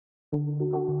MICE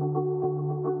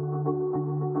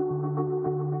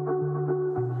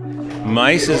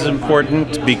is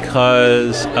important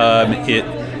because it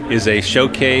is a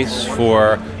showcase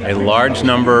for a large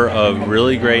number of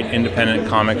really great independent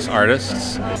comics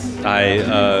artists. I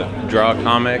draw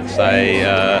comics,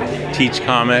 I teach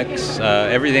comics,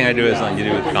 everything I do has something to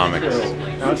do with comics.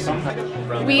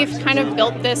 We've kind of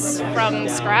built this from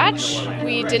scratch.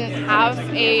 We didn't have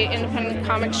an independent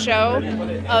comics show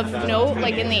of note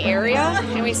like in the area,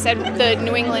 and we said the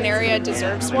New England area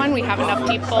deserves one. We have enough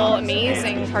people,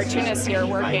 amazing cartoonists here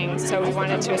working, so we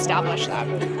wanted to establish that.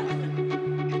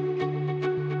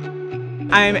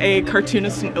 I'm a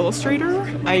cartoonist and illustrator.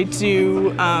 I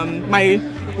do, my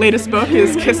latest book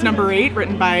is Kiss Number 8,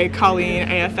 written by Colleen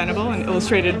A.F. Venable and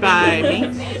illustrated by me.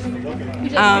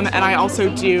 And I also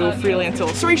do freelance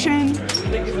illustration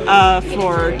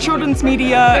for children's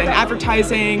media and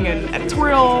advertising and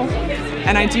editorial,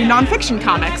 and I do nonfiction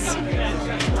comics,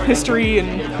 history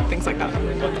and things like that.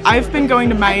 I've been going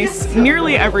to MICE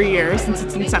nearly every year since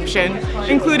its inception,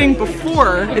 including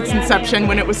before its inception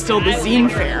when it was still the zine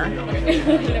fair,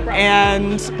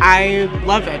 and I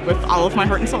love it with all of my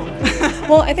heart and soul.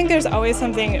 Well, I think there's always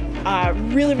something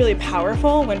really, really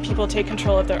powerful when people take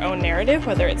control of their own narrative,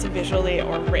 whether it's visually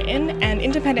or written, and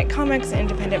independent comics and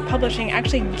independent publishing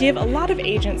actually give a lot of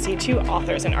agency to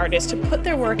authors and artists to put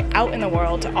their work out in the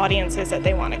world to audiences that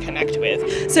they want to connect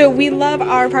with. So we love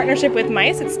our partnership with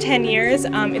MICE. It's 10 years.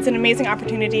 It's an amazing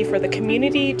opportunity for the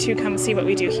community to come see what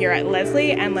we do here at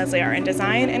Lesley and Lesley Art and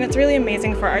Design, and it's really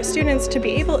amazing for our students to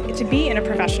be able to be in a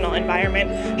professional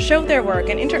environment, show their work,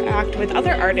 and interact with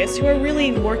other artists who are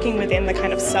really working within the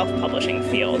kind of self-publishing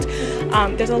field.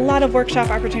 There's a lot of workshop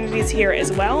opportunities here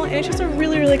as well, and it's just a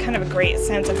really, really kind of a great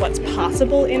sense of what's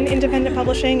possible in independent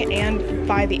publishing and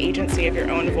by the agency of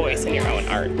your own voice and your own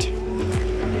art.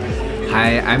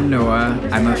 Hi, I'm Noah.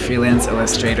 I'm a freelance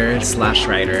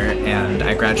illustrator/writer, and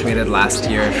I graduated last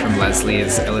year from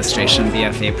Lesley's illustration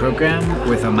BFA program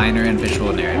with a minor in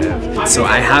visual narrative. So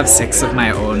I have 6 of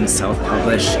my own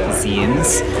self-published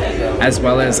zines, as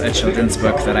well as a children's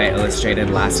book that I illustrated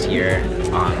last year.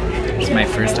 It was my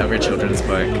first ever children's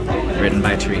book, written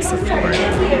by Teresa Ford.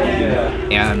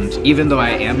 And even though I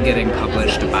am getting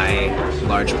published by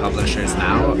large publishers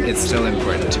now, it's still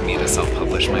important to me to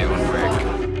self-publish my own work.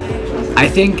 I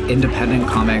think independent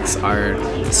comics are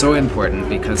so important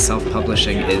because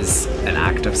self-publishing is an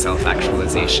act of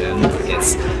self-actualization.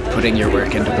 It's putting your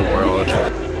work into the world.